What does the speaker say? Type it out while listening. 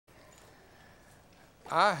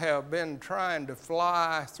I have been trying to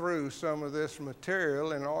fly through some of this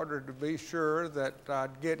material in order to be sure that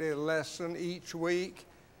I'd get a lesson each week.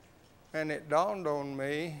 And it dawned on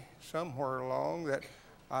me somewhere along that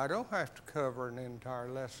I don't have to cover an entire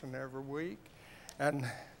lesson every week. And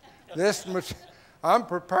I'm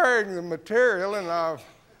preparing the material, and I've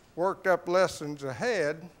worked up lessons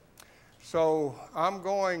ahead. So I'm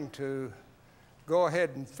going to go ahead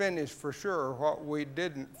and finish for sure what we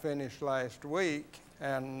didn't finish last week.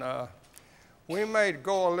 And we may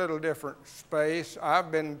go a little different space.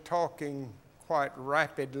 I've been talking quite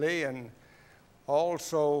rapidly and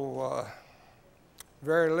also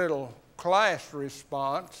very little class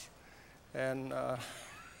response. And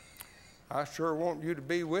I sure want you to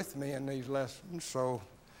be with me in these lessons. So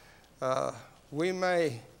we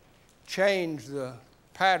may change the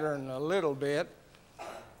pattern a little bit.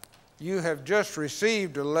 You have just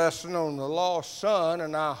received a lesson on the lost son,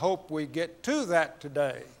 and I hope we get to that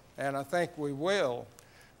today. And I think we will,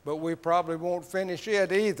 but we probably won't finish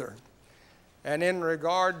it either. And in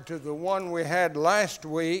regard to the one we had last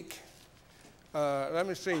week, let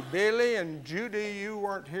me see, Billy and Judy, you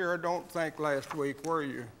weren't here, I don't think, last week, were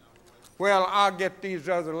you? Well, I'll get these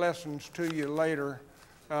other lessons to you later.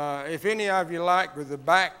 If any of you like the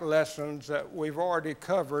back lessons that we've already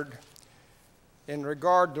covered in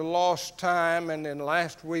regard to lost time, and then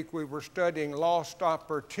last week we were studying lost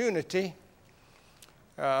opportunity,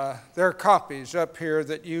 there are copies up here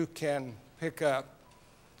that you can pick up.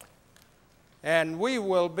 And we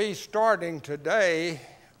will be starting today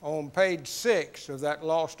on page 6 of that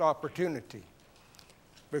lost opportunity,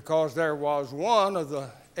 because there was one of the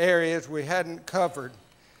areas we hadn't covered.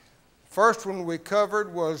 First one we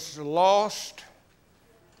covered was lost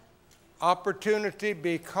opportunity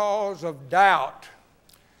because of doubt,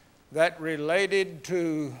 that related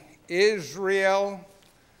to Israel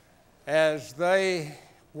as they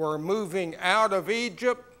were moving out of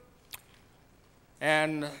Egypt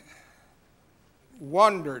and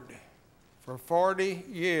wandered for 40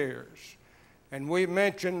 years. And we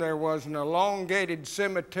mentioned there was an elongated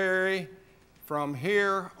cemetery from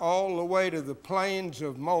here all the way to the plains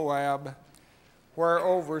of Moab, where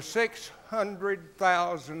over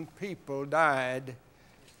 600,000 people died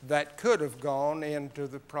that could have gone into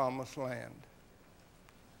the promised land.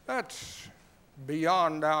 That's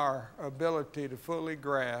beyond our ability to fully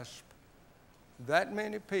grasp. That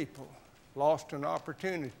many people lost an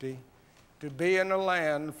opportunity to be in a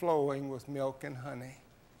land flowing with milk and honey.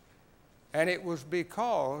 And it was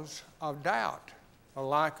because of doubt, a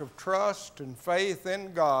lack of trust and faith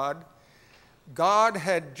in God. God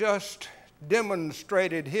had just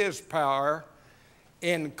demonstrated his power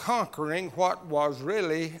in conquering what was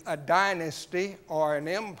really a dynasty or an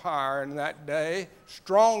empire in that day,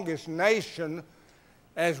 strongest nation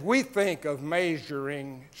as we think of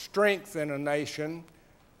measuring strength in a nation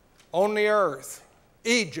on the earth,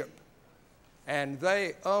 Egypt. And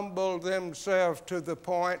they humbled themselves to the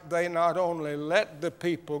point they not only let the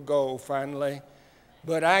people go finally,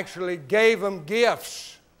 but actually gave them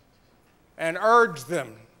gifts and urged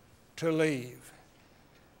them to leave.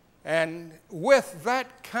 And with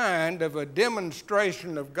that kind of a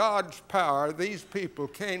demonstration of God's power, these people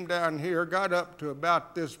came down here, got up to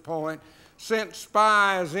about this point, sent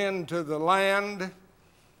spies into the land,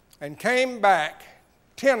 and came back,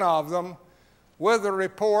 10 of them, with a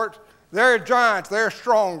report, they're giants, they're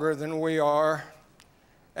stronger than we are.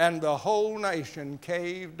 And the whole nation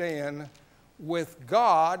caved in, with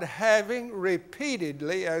God having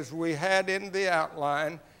repeatedly, as we had in the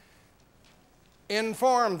outline,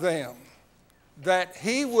 informed them that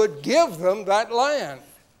he would give them that land.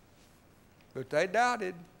 But they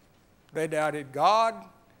doubted. They doubted God.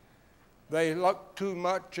 They looked too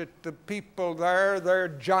much at the people there, their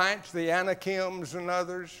giants, the Anakims and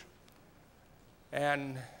others,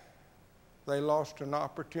 and they lost an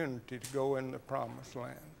opportunity to go in the promised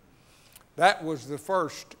land. That was the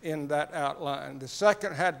first in that outline. The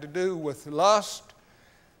second had to do with lust.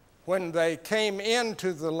 When they came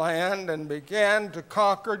into the land and began to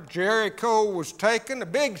conquer, Jericho was taken, a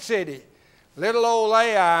big city. Little old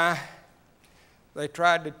Ai, they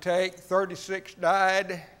tried to take, 36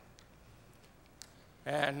 died,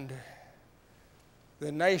 and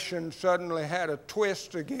the nation suddenly had a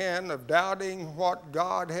twist again of doubting what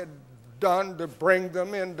God had done to bring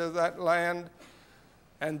them into that land.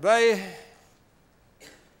 And they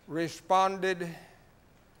responded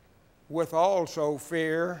with also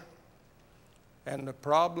fear. And the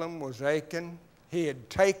problem was Achan. He had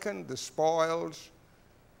taken the spoils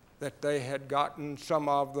that they had gotten, some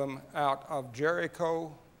of them out of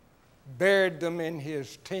Jericho, buried them in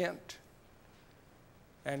his tent,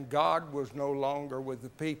 and God was no longer with the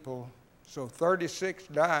people. So 36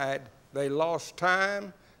 died. They lost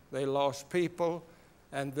time, they lost people,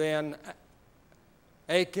 and then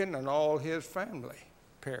Achan and all his family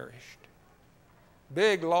perished.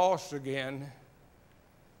 Big loss again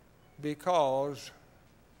because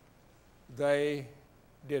they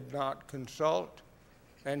did not consult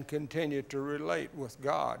and continue to relate with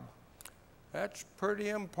God. That's pretty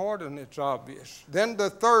important, it's obvious. Then the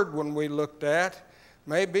third one we looked at,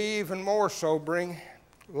 maybe even more sobering,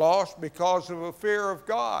 lost because of a fear of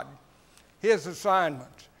God, his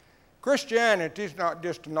assignments. Christianity is not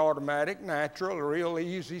just an automatic, natural, real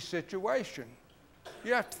easy situation.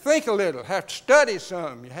 You have to think a little, have to study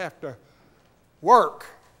some, you have to work.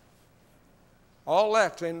 All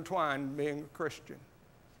that's entwined in being a Christian.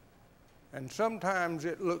 And sometimes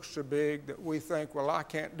it looks so big that we think, well, I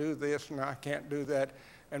can't do this and I can't do that.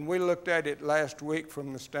 And we looked at it last week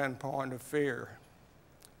from the standpoint of fear.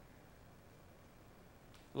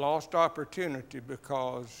 Lost opportunity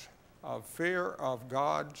because of fear of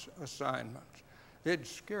God's assignments. It'd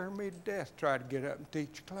scare me to death to try to get up and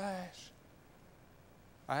teach class.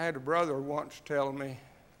 I had a brother once tell me,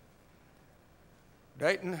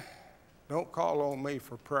 Dayton, don't call on me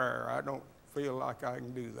for prayer. I don't feel like I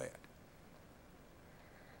can do that.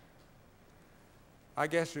 I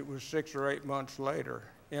guess it was 6 or 8 months later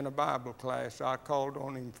in a Bible class, I called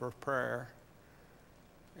on him for prayer,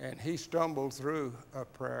 and he stumbled through a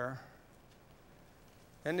prayer.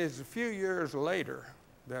 And it's a few years later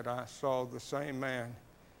that I saw the same man.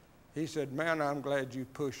 He said, man, I'm glad you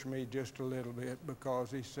pushed me just a little bit, because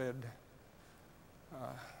he said,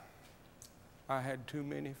 I had too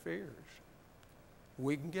many fears.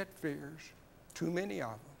 We can get fears, too many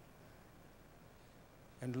of them,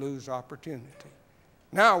 and lose opportunity.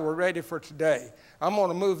 Now we're ready for today. I'm going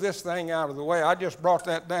to move this thing out of the way. I just brought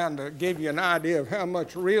that down to give you an idea of how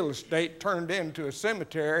much real estate turned into a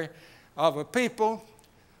cemetery of a people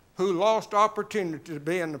who lost opportunity to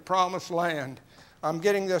be in the promised land. I'm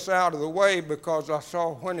getting this out of the way because I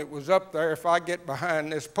saw when it was up there, if I get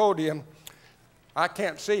behind this podium, I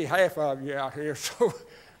can't see half of you out here, so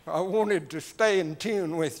I wanted to stay in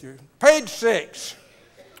tune with you. Page 6,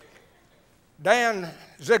 Dan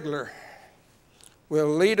Ziegler will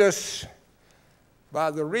lead us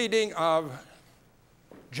by the reading of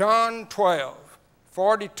John 12,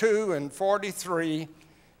 42 and 43,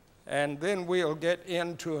 and then we'll get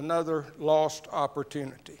into another lost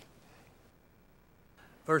opportunity.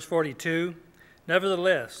 Verse 42,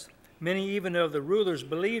 nevertheless, many even of the rulers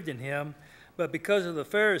believed in him, but because of the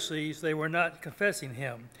Pharisees they were not confessing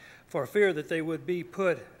him, for fear that they would be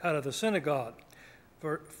put out of the synagogue.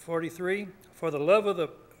 Verse 43, for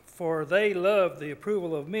they loved the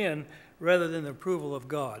approval of men rather than the approval of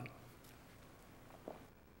God.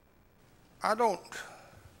 I don't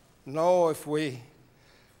know if we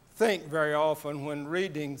think very often when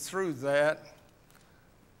reading through that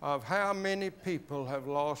of how many people have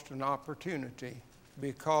lost an opportunity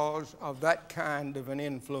because of that kind of an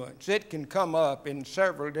influence. It can come up in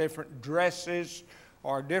several different dresses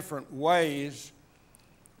or different ways.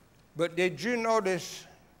 But did you notice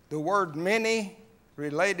the word many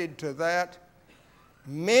related to that?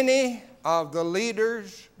 Many of the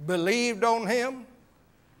leaders believed on him.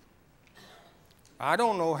 I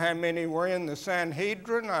don't know how many were in the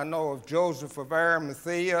Sanhedrin. I know of Joseph of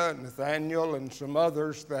Arimathea, Nathaniel, and some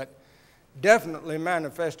others that definitely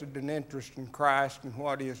manifested an interest in Christ and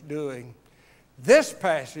what he is doing. This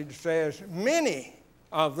passage says many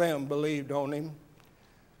of them believed on him,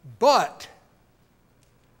 but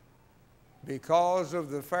because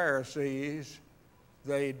of the Pharisees,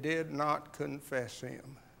 they did not confess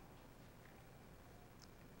him.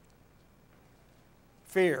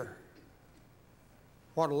 Fear.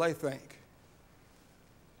 What do they think?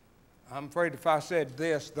 I'm afraid if I said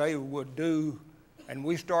this, they would do, and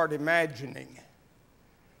we start imagining.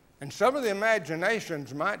 And some of the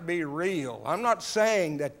imaginations might be real. I'm not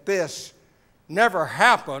saying that this never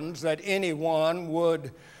happens, that anyone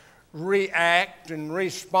would react and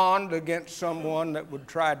respond against someone that would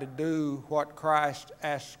try to do what Christ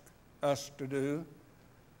asked us to do.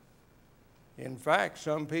 In fact,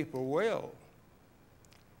 some people will.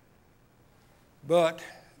 But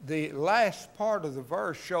the last part of the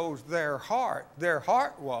verse shows their heart. Their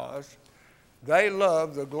heart was, they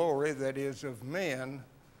love the glory that is of men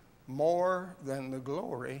more than the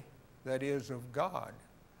glory that is of God.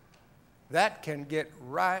 That can get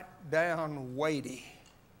right down weighty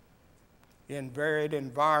in varied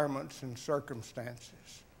environments and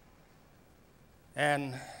circumstances.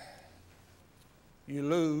 And you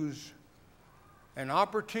lose an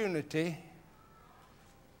opportunity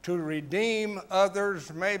to redeem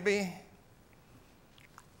others maybe,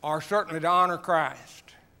 or certainly to honor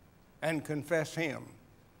Christ and confess Him.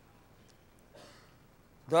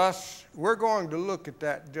 Thus, we're going to look at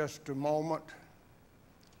that just a moment,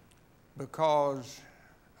 because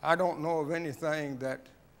I don't know of anything that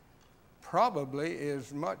probably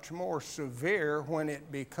is much more severe when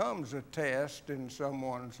it becomes a test in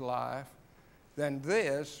someone's life than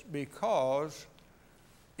this, because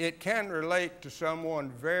it can relate to someone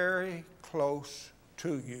very close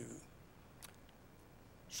to you.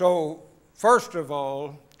 So, first of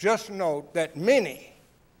all, just note that many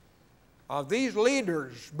of these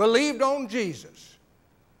leaders believed on Jesus,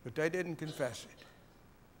 but they didn't confess it.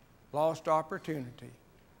 Lost opportunity.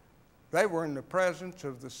 They were in the presence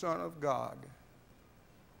of the Son of God.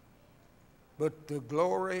 But the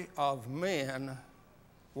glory of men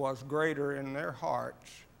was greater in their hearts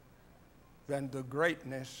than the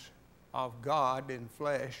greatness of God in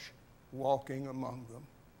flesh walking among them.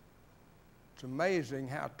 It's amazing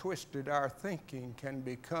how twisted our thinking can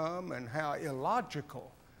become and how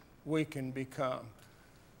illogical we can become.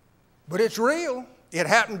 But it's real. It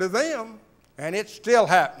happened to them, and it's still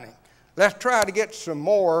happening. Let's try to get some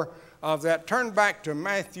more of that. Turn back to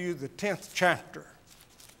Matthew, the 10th chapter.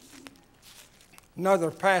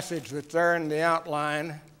 Another passage that's there in the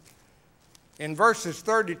outline. In verses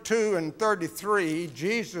 32 and 33,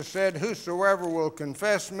 Jesus said, "Whosoever will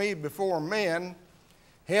confess me before men,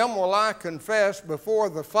 him will I confess before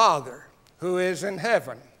the Father who is in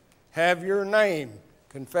heaven." Have your name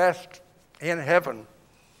confessed in heaven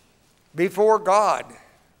before God.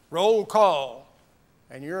 Roll call,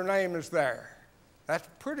 and your name is there. That's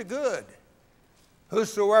pretty good.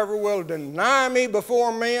 Whosoever will deny me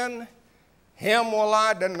before men, him will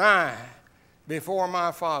I deny before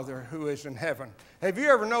my Father who is in heaven. Have you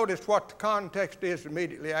ever noticed what the context is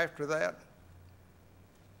immediately after that?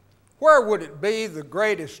 Where would it be the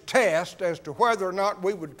greatest test as to whether or not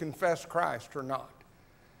we would confess Christ or not?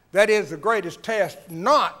 That is the greatest test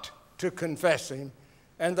not to confess Him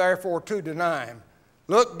and therefore to deny Him.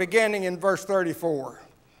 Look, beginning in verse 34.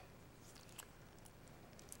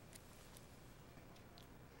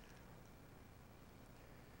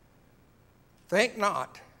 Think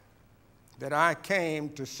not that I came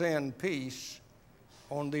to send peace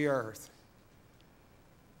on the earth.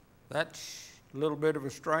 That's a little bit of a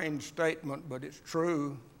strange statement, but it's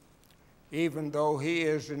true. Even though He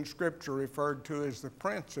is in Scripture referred to as the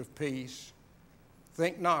Prince of Peace,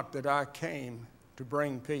 think not that I came to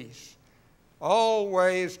bring peace.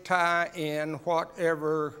 Always tie in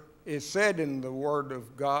whatever is said in the Word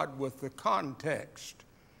of God with the context.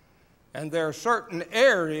 And there are certain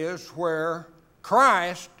areas where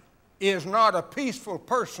Christ is not a peaceful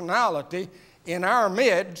personality in our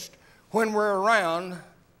midst when we're around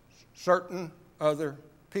certain other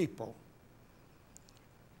people.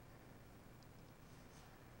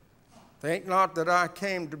 Think not that I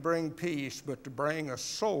came to bring peace, but to bring a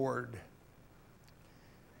sword.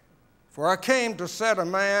 For I came to set a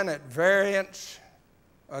man at variance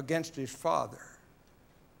against his father,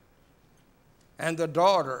 and the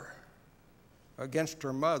daughter against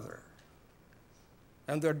her mother,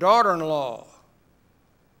 and the daughter-in-law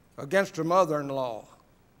against her mother-in-law.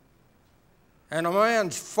 And a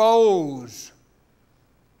man's foes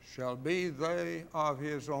shall be they of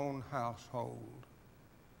his own household.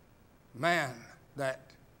 Man, that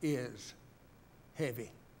is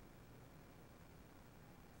heavy.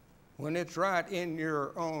 When it's right in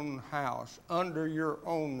your own house, under your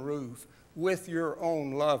own roof, with your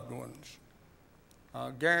own loved ones,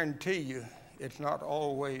 I guarantee you it's not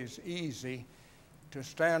always easy to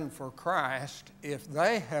stand for Christ if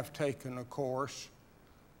they have taken a course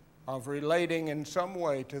of relating in some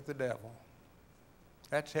way to the devil.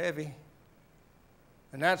 That's heavy.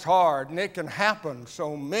 And that's hard. And it can happen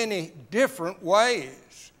so many different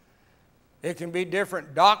ways. It can be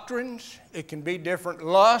different doctrines. It can be different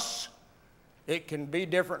lusts. It can be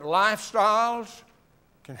different lifestyles.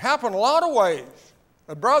 It can happen a lot of ways.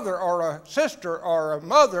 A brother or a sister or a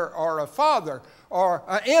mother or a father or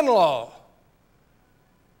an in-law.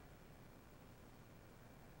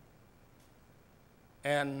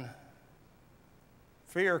 And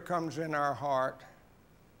fear comes in our heart.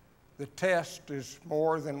 The test is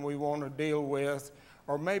more than we want to deal with,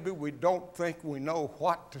 or maybe we don't think we know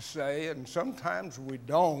what to say, and sometimes we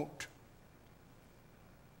don't.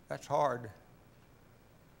 That's hard.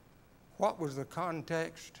 What was the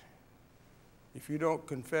context? If you don't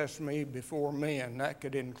confess me before men, that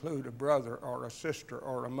could include a brother or a sister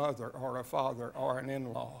or a mother or a father or an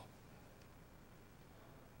in-law.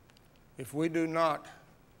 If we do not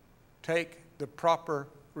take the proper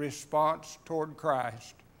response toward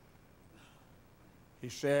Christ He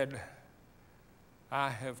said, I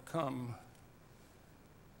have come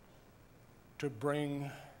to bring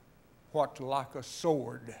what's like a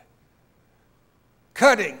sword.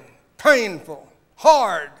 Cutting, painful,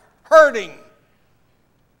 hard, hurting.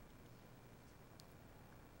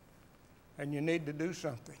 And you need to do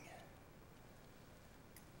something.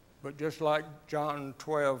 But just like John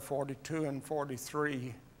 12:42 and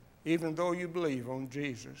 43, even though you believe on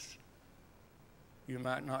Jesus, you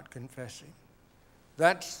might not confess him.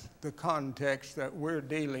 That's the context that we're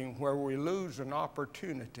dealing, where we lose an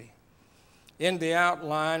opportunity. In the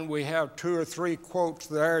outline, we have 2 or 3 quotes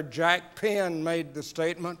there. Jack Penn made the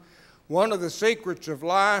statement, one of the secrets of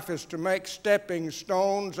life is to make stepping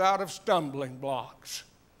stones out of stumbling blocks.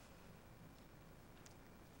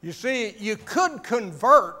 You see, you could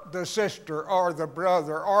convert the sister or the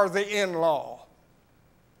brother or the in-law.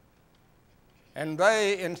 And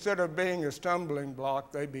they, instead of being a stumbling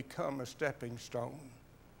block, they become a stepping stone.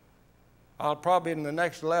 I'll probably in the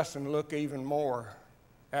next lesson look even more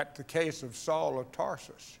at the case of Saul of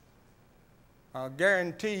Tarsus. I'll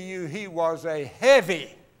guarantee you he was a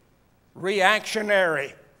heavy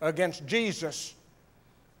reactionary against Jesus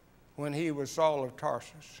when he was Saul of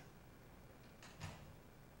Tarsus.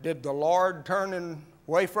 Did the Lord turn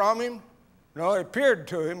away from him? No, it appeared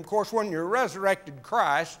to him. Of course, when you're resurrected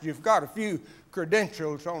Christ, you've got a few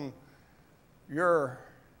credentials on your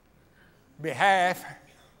behalf.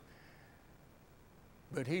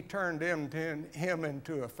 But he turned him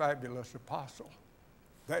into a fabulous apostle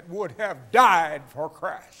that would have died for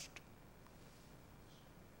Christ,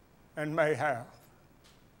 and may have.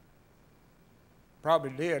 Probably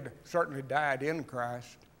did, certainly died in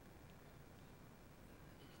Christ.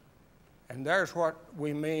 And there's what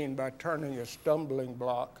we mean by turning a stumbling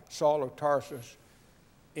block, Saul of Tarsus,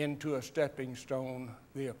 into a stepping stone,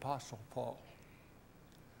 the Apostle Paul.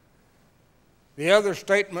 The other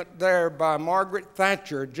statement there by Margaret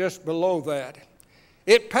Thatcher, just below that,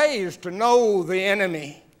 it pays to know the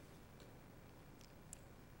enemy,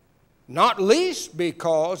 not least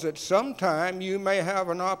because at some time you may have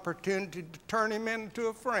an opportunity to turn him into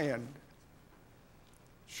a friend.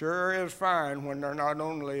 Sure is fine when they're not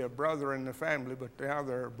only a brother in the family, but now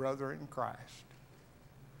they're a brother in Christ.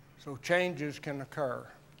 So changes can occur.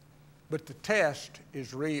 But the test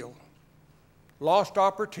is real. Lost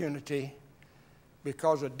opportunity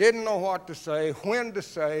because I didn't know what to say, when to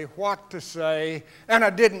say, what to say, and I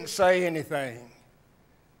didn't say anything.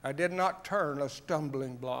 I did not turn a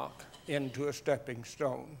stumbling block into a stepping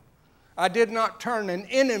stone. I did not turn an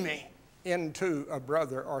enemy into a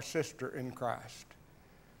brother or sister in Christ.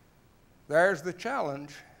 There's the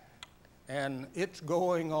challenge, and it's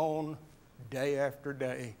going on day after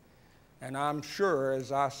day. And I'm sure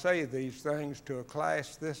as I say these things to a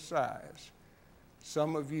class this size,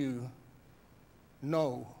 some of you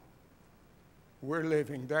know we're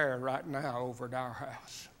living there right now over at our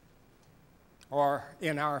house or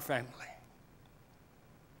in our family.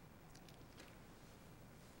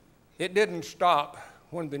 It didn't stop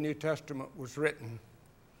when the New Testament was written.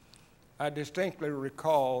 I distinctly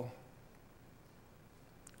recall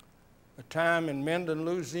a time in Minden,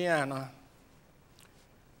 Louisiana.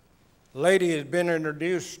 A lady had been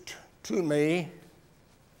introduced to me.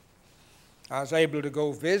 I was able to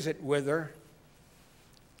go visit with her.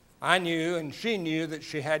 I knew and she knew that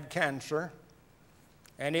she had cancer,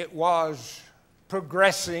 and it was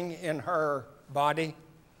progressing in her body.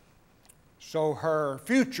 So her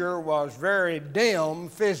future was very dim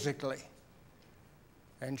physically.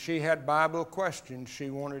 And she had Bible questions she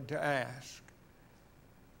wanted to ask.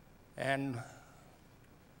 And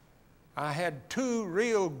I had 2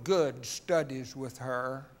 real good studies with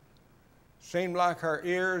her. Seemed like her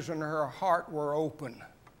ears and her heart were open.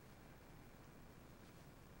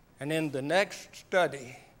 And in the next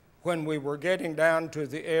study, when we were getting down to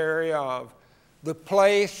the area of the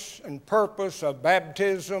place and purpose of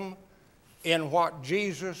baptism in what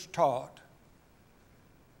Jesus taught,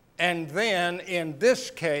 and then in this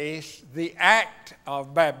case, the act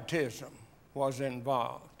of baptism was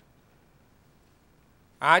involved.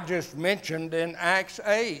 I just mentioned in Acts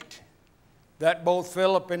 8 that both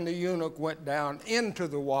Philip and the eunuch went down into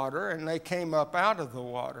the water and they came up out of the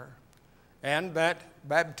water. And that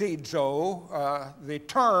baptizo, the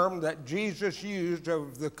term that Jesus used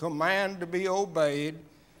of the command to be obeyed,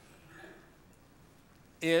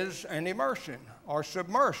 is an immersion or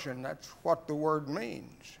submersion. That's what the word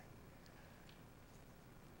means.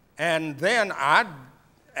 And then I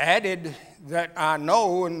added that I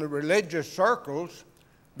know in the religious circles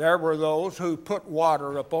there were those who put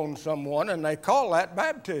water upon someone and they call that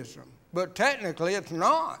baptism. But technically it's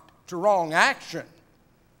not. It's a wrong action.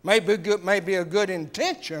 Maybe a good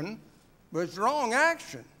intention, but it's wrong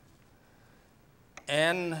action.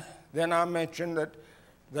 And then I mentioned that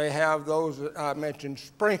they have those that I mentioned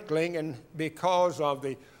sprinkling, and because of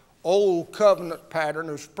the old covenant pattern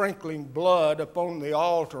of sprinkling blood upon the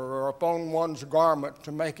altar or upon one's garment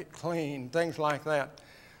to make it clean, things like that.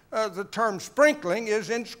 The term sprinkling is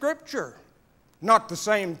in Scripture. Not the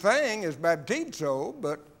same thing as baptizo,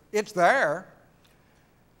 but it's there.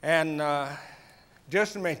 And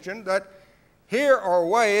just to mention that here are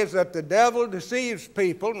ways that the devil deceives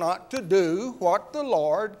people not to do what the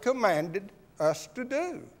Lord commanded us to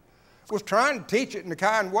do. Was trying to teach it in a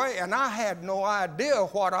kind way, and I had no idea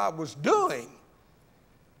what I was doing,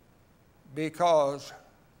 because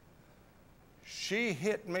she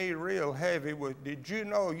hit me real heavy with, did you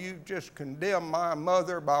know you just condemned my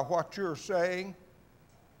mother by what you're saying?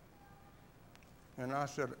 And I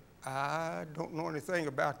said, I don't know anything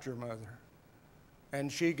about your mother.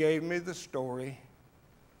 And she gave me the story.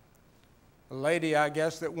 A lady, I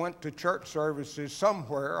guess, that went to church services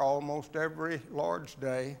somewhere almost every Lord's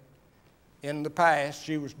Day. In the past,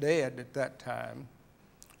 she was dead at that time.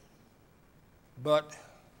 But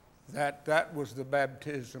that was the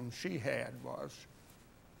baptism she had, was,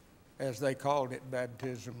 as they called it,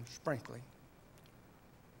 baptism sprinkling.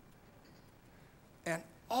 And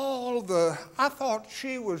I thought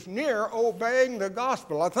she was near obeying the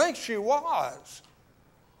gospel. I think she was.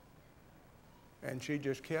 And she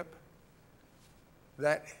just kept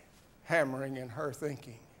that hammering in her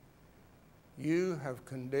thinking. You have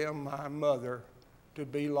condemned my mother to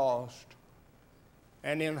be lost.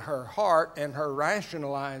 And in her heart and her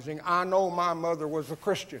rationalizing, I know my mother was a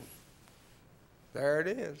Christian. There it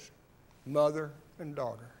is, mother and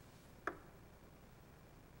daughter.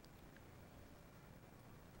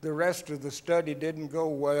 The rest of the study didn't go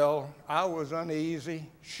well. I was uneasy.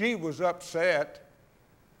 She was upset.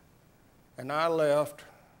 And I left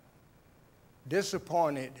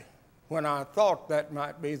disappointed when I thought that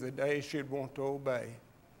might be the day she'd want to obey.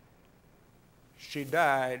 She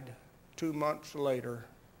died 2 months later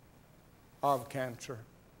of cancer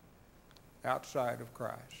outside of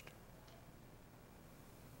Christ.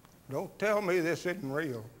 Don't tell me this isn't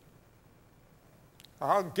real.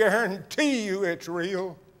 I'll guarantee you it's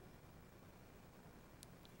real.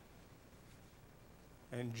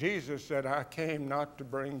 And Jesus said, I came not to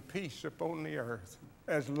bring peace upon the earth.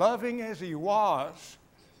 As loving as he was,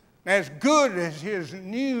 as good as his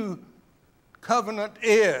new covenant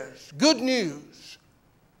is, good news,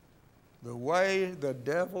 the way the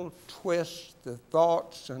devil twists the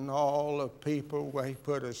thoughts and all of people, where he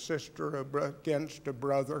put a sister against a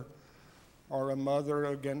brother, or a mother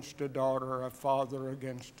against a daughter, or a father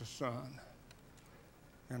against a son.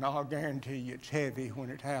 And I'll guarantee you it's heavy when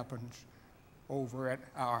it happens over at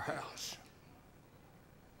our house.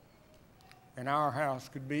 And our house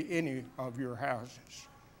could be any of your houses.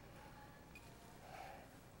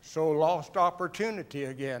 So lost opportunity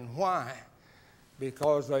again. Why?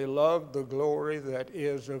 Because they loved the glory that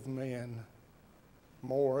is of men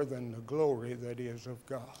more than the glory that is of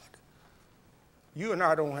God. You and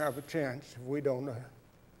I don't have a chance if we don't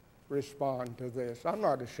respond to this. I'm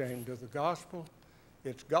not ashamed of the gospel.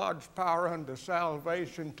 It's God's power unto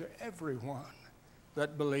salvation to everyone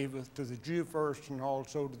that believeth, to the Jew first and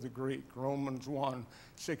also to the Greek. Romans 1,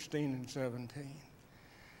 16 and 17.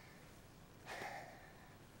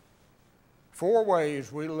 4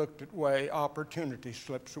 ways we looked at way opportunity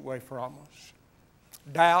slips away from us.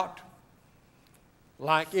 Doubt,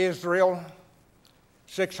 like Israel,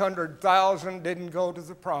 600,000 didn't go to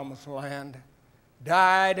the promised land,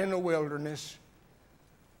 died in the wilderness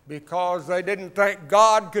because they didn't think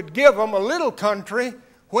God could give them a little country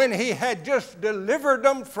when he had just delivered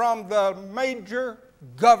them from the major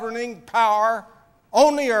governing power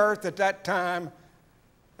on the earth at that time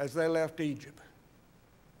as they left Egypt.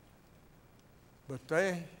 But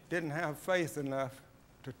they didn't have faith enough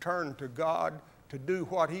to turn to God to do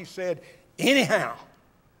what he said anyhow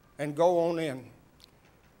and go on in.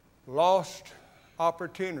 Lost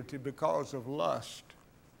opportunity because of lust.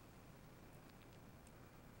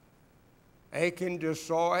 Achan just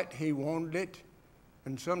saw it, he wanted it,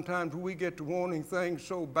 and sometimes we get to wanting things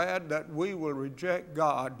so bad that we will reject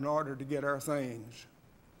God in order to get our things.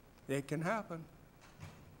 It can happen.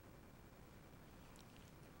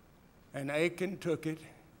 And Achan took it.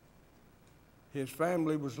 His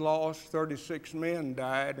family was lost. 36 men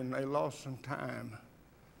died, and they lost some time.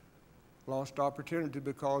 Lost opportunity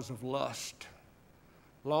because of lust.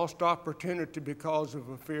 Lost opportunity because of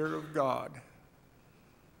a fear of God.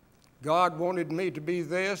 God wanted me to be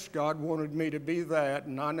this, God wanted me to be that,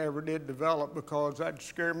 and I never did develop because that'd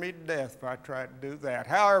scare me to death if I tried to do that.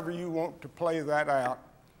 However you want to play that out,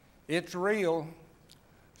 it's real.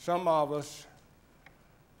 Some of us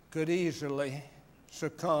could easily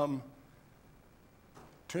succumb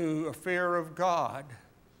to a fear of God.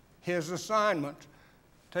 His assignment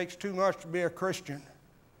takes too much to be a Christian.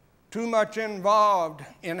 Too much involved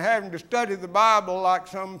in having to study the Bible like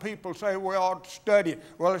some people say we ought to study it.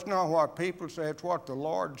 Well, it's not what people say, it's what the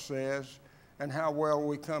Lord says and how well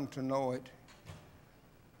we come to know it.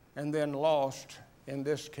 And then lost, in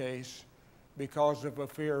this case, because of a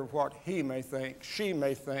fear of what he may think, she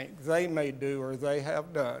may think, they may do, or they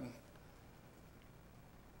have done.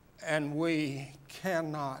 And we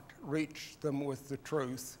cannot reach them with the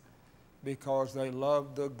truth because they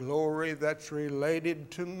love the glory that's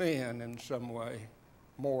related to men in some way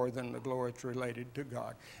more than the glory that's related to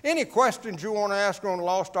God. Any questions you want to ask on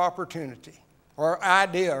lost opportunity or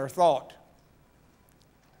idea or thought?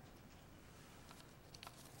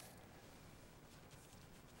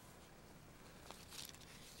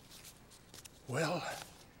 Well,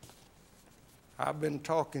 I've been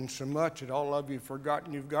talking so much that all of you have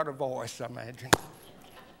forgotten you've got a voice, I imagine.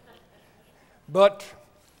 But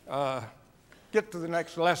get to the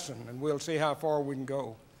next lesson and we'll see how far we can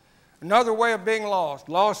go. Another way of being lost.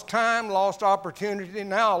 Lost time, lost opportunity,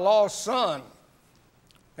 now a lost son.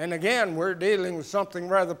 And again, we're dealing with something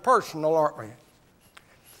rather personal, aren't we?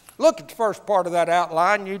 Look at the first part of that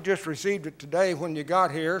outline. You just received it today when you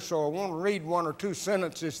got here, so I want to read one or two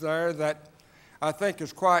sentences there that I think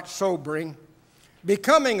is quite sobering.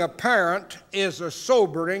 Becoming a parent is a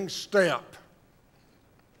sobering step,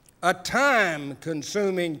 a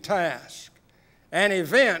time-consuming task, an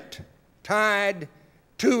event tied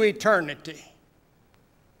to eternity.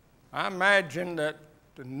 I imagine that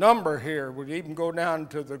the number here would even go down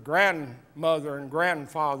to the grandmother and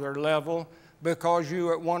grandfather level because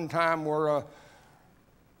you at one time were a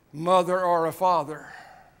mother or a father.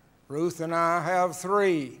 Ruth and I have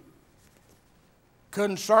 3.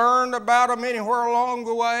 Concerned about them anywhere along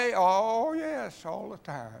the way? Oh, yes, all the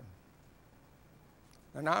time.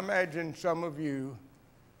 And I imagine some of you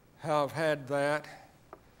have had that.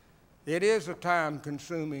 It is a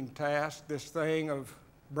time-consuming task, this thing of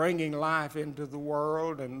bringing life into the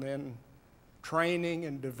world and then training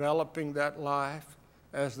and developing that life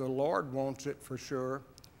as the Lord wants it for sure.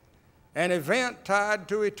 An event tied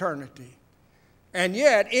to eternity. And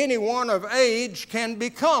yet, anyone of age can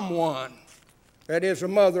become one. That is, a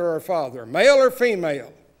mother or father, male or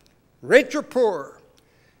female, rich or poor,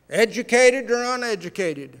 educated or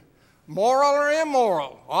uneducated, moral or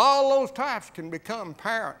immoral. All those types can become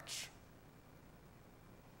parents.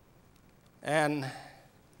 And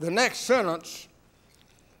the next sentence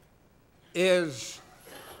is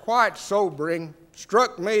quite sobering.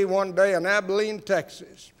 Struck me one day in Abilene,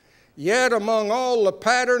 Texas. Yet among all the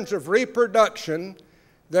patterns of reproduction,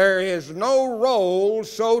 there is no role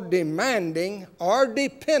so demanding or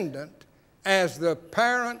dependent as the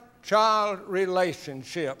parent-child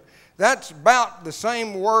relationship. That's about the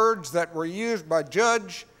same words that were used by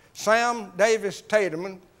Judge Sam Davis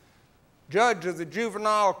Tatum, judge of the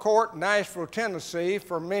juvenile court in Nashville, Tennessee,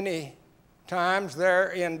 for many times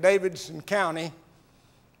there in Davidson County.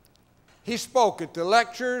 He spoke at the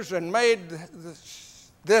lectures and made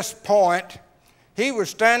this point. He was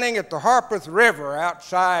standing at the Harpeth River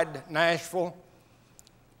outside Nashville,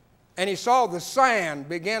 and he saw the sand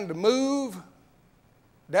begin to move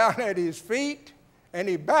down at his feet, and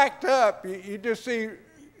he backed up. You just see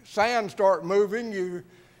sand start moving.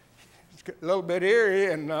 It's a little bit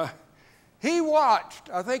eerie, and he watched.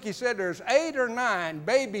 I think he said there's 8 or 9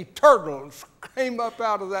 baby turtles came up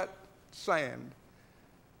out of that sand,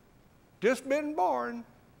 just been born.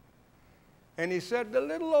 And he said, the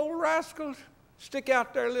little old rascals stick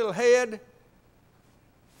out their little head,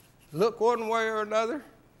 look one way or another,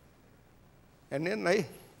 and then they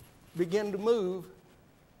begin to move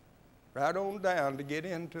right on down to get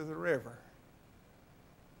into the river,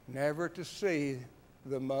 never to see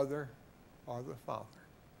the mother or the father.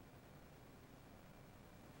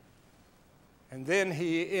 And then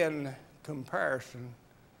he, in comparison,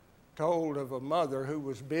 told of a mother who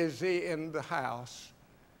was busy in the house,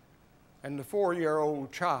 and the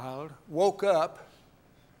 4-year-old child woke up,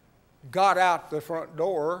 got out the front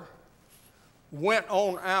door, went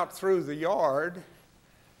on out through the yard,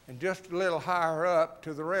 and just a little higher up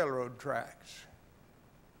to the railroad tracks.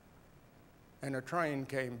 And a train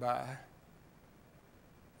came by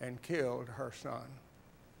and killed her son.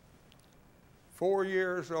 4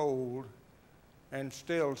 years old and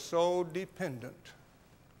still so dependent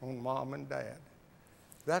on mom and dad.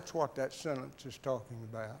 That's what that sentence is talking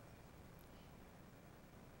about.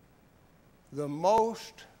 The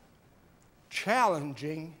most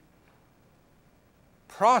challenging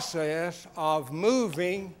process of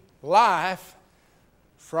moving life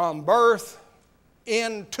from birth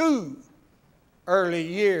into early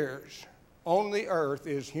years on the earth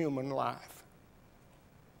is human life.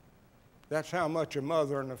 That's how much a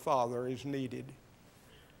mother and a father is needed,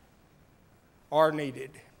 are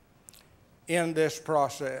needed in this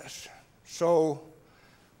process. So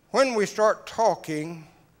when we start talking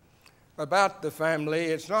about the family,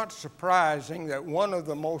 it's not surprising that one of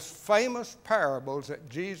the most famous parables that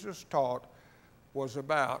Jesus taught was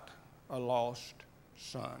about a lost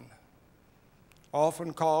son,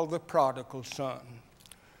 often called the prodigal son.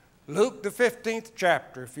 Luke, the 15th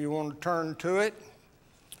chapter, if you want to turn to it,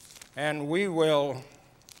 and we will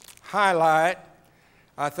highlight.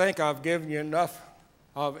 I think I've given you enough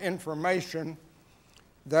of information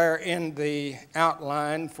there in the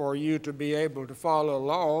outline for you to be able to follow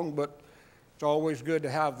along, but it's always good to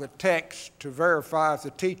have the text to verify if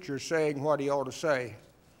the teacher's saying what he ought to say.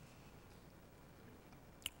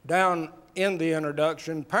 Down in the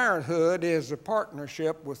introduction, parenthood is a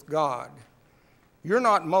partnership with God. You're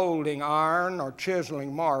not molding iron or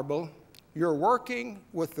chiseling marble. You're working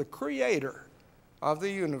with the Creator of the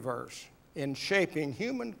universe in shaping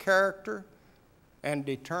human character and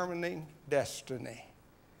determining destiny.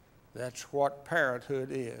 That's what parenthood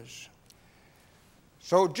is.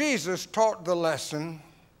 So Jesus taught the lesson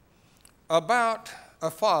about a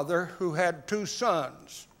father who had two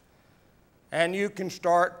sons. And you can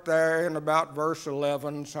start there in about verse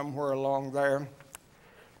 11, somewhere along there.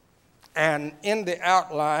 And in the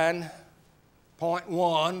outline, point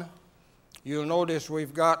 1, you'll notice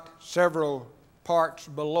we've got several parts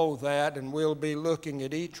below that, and we'll be looking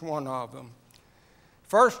at each one of them.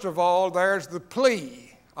 First of all, there's the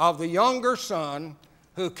plea of the younger son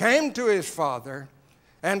who came to his father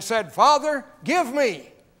and said, "Father, give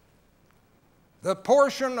me the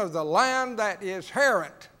portion of the land that is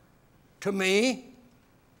inherent to me."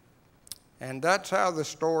 And that's how the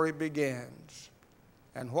story begins.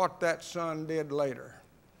 And what that son did later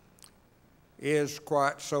is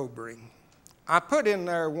quite sobering. I put in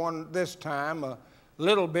there this time a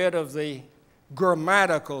little bit of the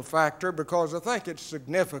grammatical factor because I think it's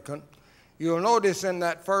significant. You'll notice in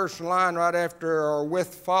that first line right after "or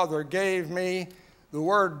with father gave me," the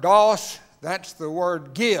word dos, that's the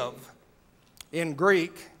word give in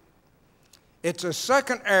Greek. It's a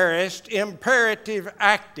second aorist imperative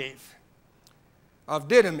active of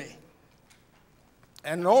didomi.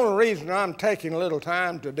 And the only reason I'm taking a little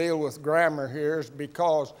time to deal with grammar here is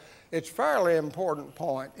because it's a fairly important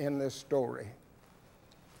point in this story.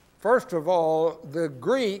 First of all, the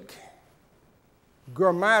Greek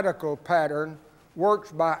grammatical pattern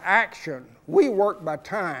works by action. We work by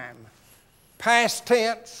time. Past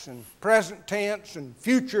tense and present tense and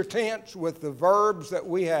future tense with the verbs that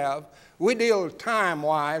we have. We deal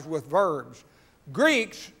time-wise with verbs.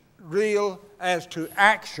 Greeks deal as to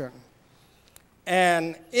action.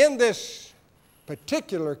 And in this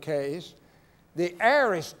particular case, the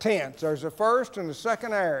aorist tense, there's a first and a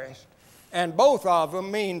second aorist, and both of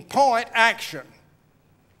them mean point action.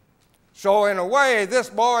 So in a way, this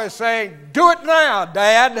boy is saying, "Do it now,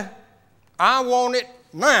 Dad. I want it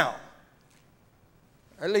now."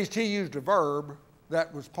 At least he used a verb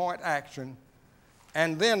that was point action.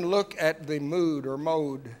 And then look at the mood or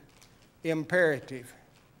mode imperative.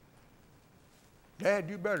 "Dad,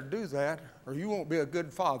 you better do that or you won't be a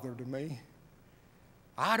good father to me."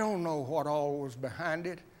 I don't know what all was behind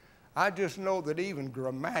it. I just know that even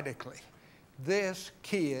grammatically, this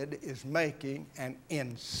kid is making an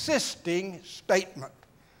insisting statement.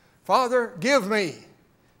 "Father, give me.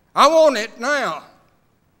 I want it now."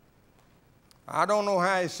 I don't know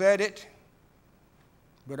how he said it,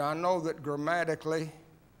 but I know that grammatically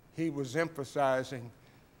he was emphasizing,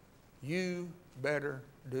 "You better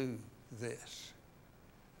do this."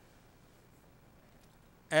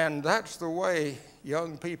 And that's the way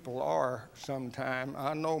young people are sometime.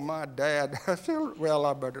 I know my dad, well,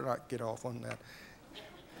 I better not get off on that.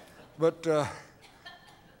 But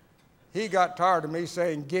he got tired of me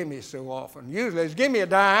saying "gimme" so often. Usually it's "give me a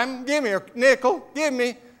dime, give me a nickel, give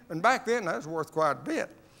me," and back then that was worth quite a bit.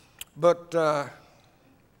 But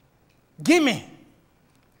 "gimme"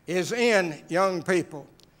 is in young people.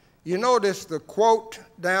 You notice the quote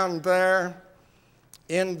down there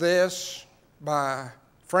in this by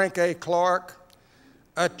Frank A. Clark: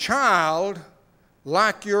 "A child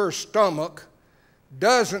like your stomach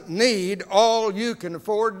doesn't need all you can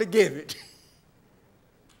afford to give it."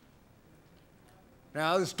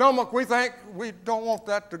 Now, the stomach, we think we don't want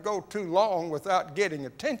that to go too long without getting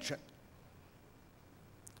attention.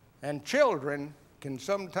 And children can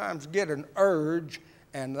sometimes get an urge,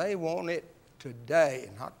 and they want it today,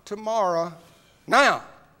 not tomorrow, now.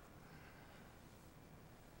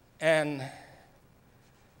 And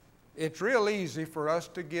it's real easy for us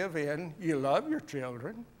to give in. You love your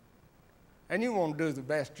children, and you want to do the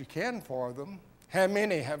best you can for them. How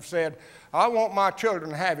many have said, I want my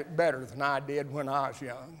children to have it better than I did when I was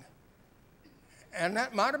young? And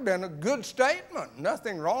that might have been a good statement.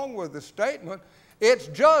 Nothing wrong with the statement. It's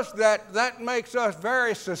just that that makes us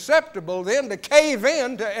very susceptible then to cave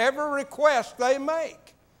in to every request they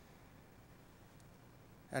make.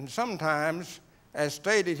 And sometimes, as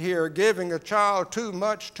stated here, giving a child too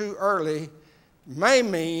much too early may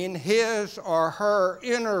mean his or her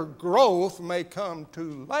inner growth may come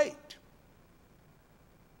too late.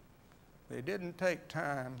 They didn't take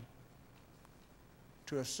time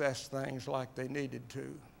to assess things like they needed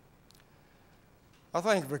to. I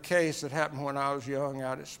think of a case that happened when I was young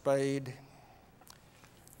out at Spade.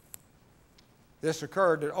 This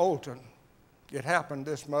occurred at Olton. It happened,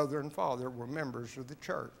 this mother and father were members of the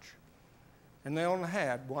church, and they only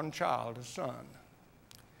had one child, a son.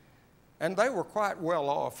 And they were quite well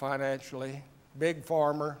off financially, big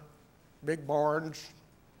farmer, big barns,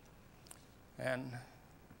 and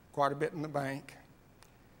quite a bit in the bank.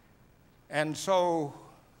 And so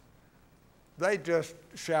they just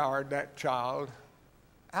showered that child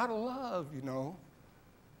out of love, you know,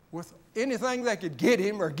 with anything they could get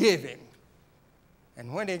him or give him.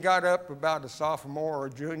 And when he got up about a sophomore or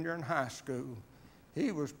junior in high school,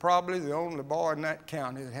 he was probably the only boy in that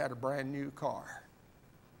county that had a brand new car.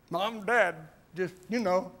 Mom and Dad, just, you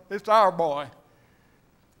know, it's our boy.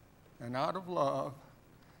 And out of love,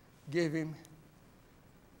 give him.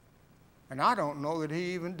 And I don't know that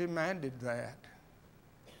he even demanded that.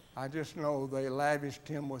 I just know they lavished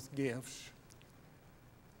him with gifts.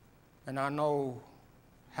 And I know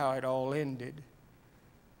how it all ended.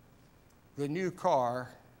 The new car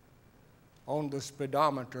on the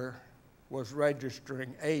speedometer was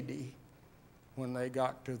registering 80 when they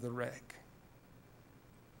got to the wreck.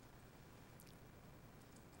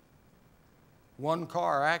 One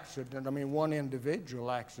individual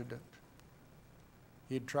accident.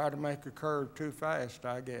 He'd try to make a curve too fast,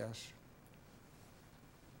 I guess.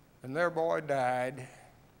 And their boy died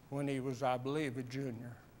when he was, I believe, a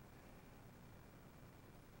junior.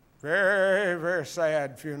 Very, very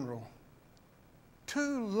sad funeral.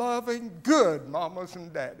 Two loving, good mamas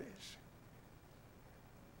and daddies.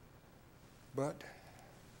 But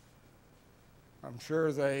I'm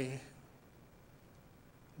sure they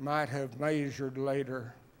might have measured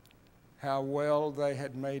later how well they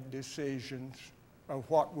had made decisions of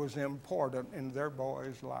what was important in their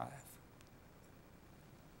boy's life.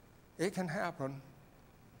 It can happen,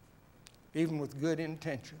 even with good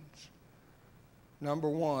intentions. Number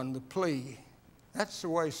one, the plea. That's the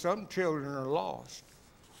way some children are lost.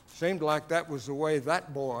 Seemed like that was the way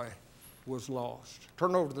that boy was lost.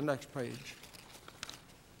 Turn over to the next page.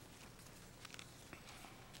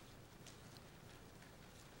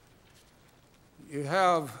 You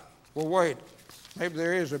have, well, wait, maybe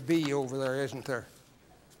there is a B over there, isn't there?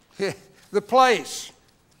 The place.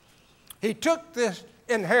 He took this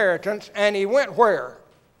inheritance and he went where?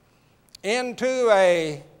 Into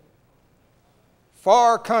a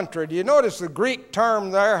far country. Do you notice the Greek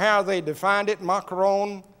term there, how they defined it,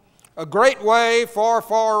 makaron? A great way, far,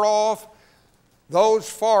 far off, those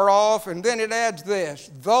far off, and then it adds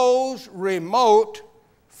this, those remote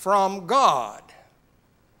from God.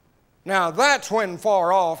 Now that's when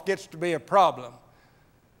far off gets to be a problem.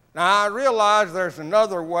 Now I realize there's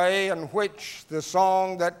another way in which the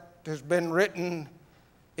song that has been written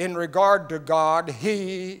in regard to God,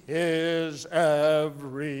 He is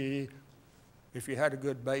every, if you had a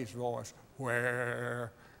good bass voice,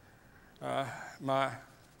 where. My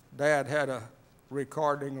dad had a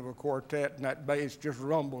recording of a quartet, and that bass just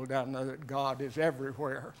rumbled down there that God is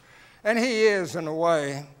everywhere. And He is in a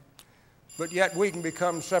way, but yet we can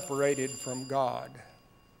become separated from God.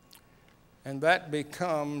 And that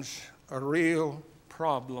becomes a real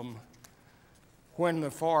problem when the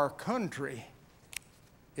far country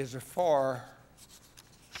is a far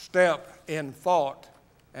step in thought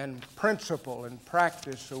and principle and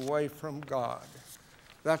practice away from God.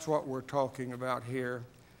 That's what we're talking about here.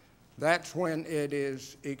 That's when it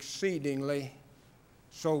is exceedingly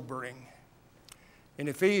sobering. In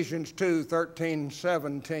Ephesians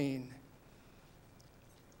 2:13-17,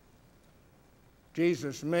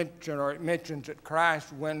 Jesus mentions that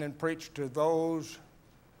Christ went and preached to those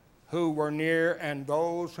who were near and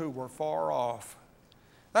those who were far off.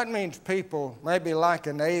 That means people, maybe like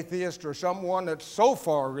an atheist or someone that's so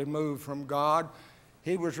far removed from God,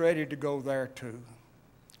 he was ready to go there too.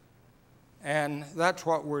 And that's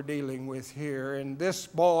what we're dealing with here. And this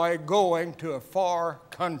boy going to a far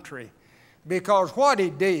country, because what he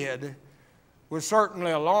did was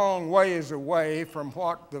certainly a long ways away from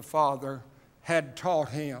what the Father had taught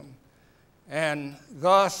him. And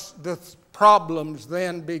thus the problems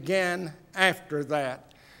then began after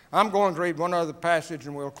that. I'm going to read one other passage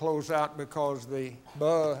and we'll close out because the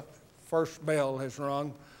first bell has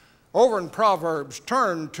rung. Over in Proverbs,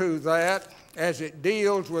 turn to that as it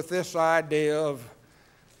deals with this idea of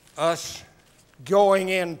us going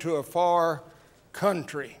into a far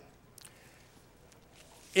country.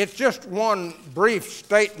 It's just one brief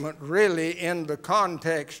statement really in the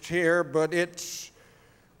context here, but it's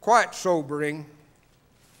quite sobering.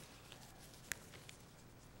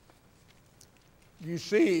 You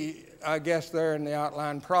see, I guess there in the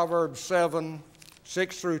outline, Proverbs 7,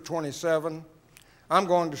 6 through 27. I'm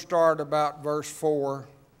going to start about verse 4.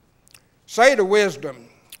 Say to wisdom,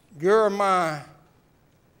 you're my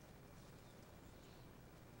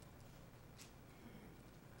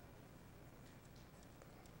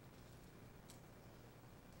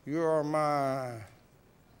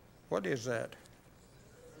what is that?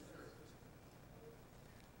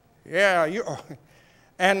 Yeah, you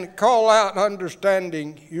and call out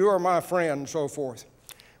understanding, you are my friend, so forth.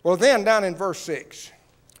 Well, then down in verse 6,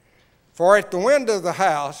 for at the window of the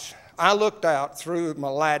house I looked out through my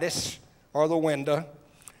lattice, or the window,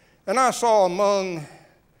 and I saw among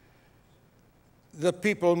the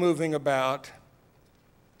people moving about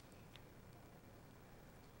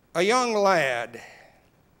a young lad,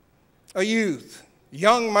 a youth,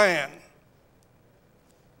 young man.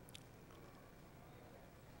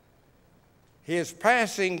 He is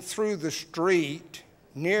passing through the street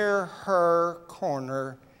near her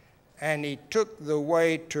corner, and he took the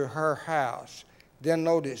way to her house. Then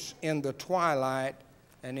notice, in the twilight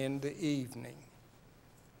and in the evening.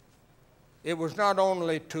 It was not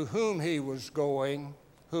only to whom he was going,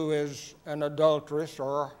 who is an adulteress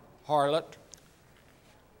or a harlot,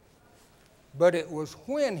 but it was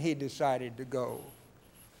when he decided to go.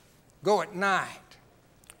 Go at night.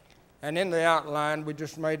 And in the outline, we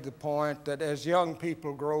just made the point that as young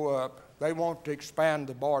people grow up, they want to expand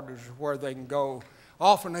the borders of where they can go.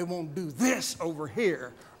 Often they won't do this over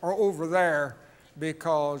here or over there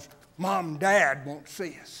because Mom and Dad won't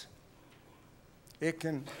see us. It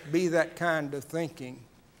can be that kind of thinking.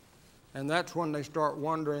 And that's when they start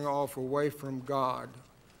wandering off away from God.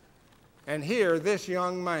 And here, this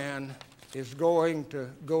young man is going to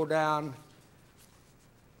go down.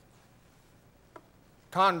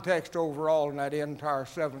 Context overall in that entire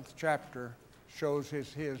 7th chapter shows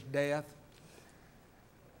his death.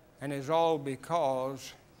 And it's all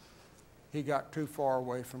because he got too far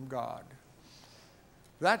away from God.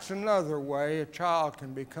 That's another way a child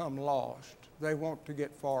can become lost. They want to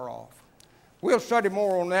get far off. We'll study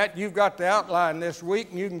more on that. You've got the outline this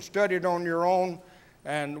week, and you can study it on your own,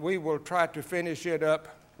 and we will try to finish it up,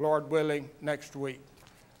 Lord willing, next week.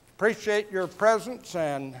 Appreciate your presence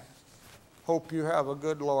and hope you have a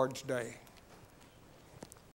good Lord's Day.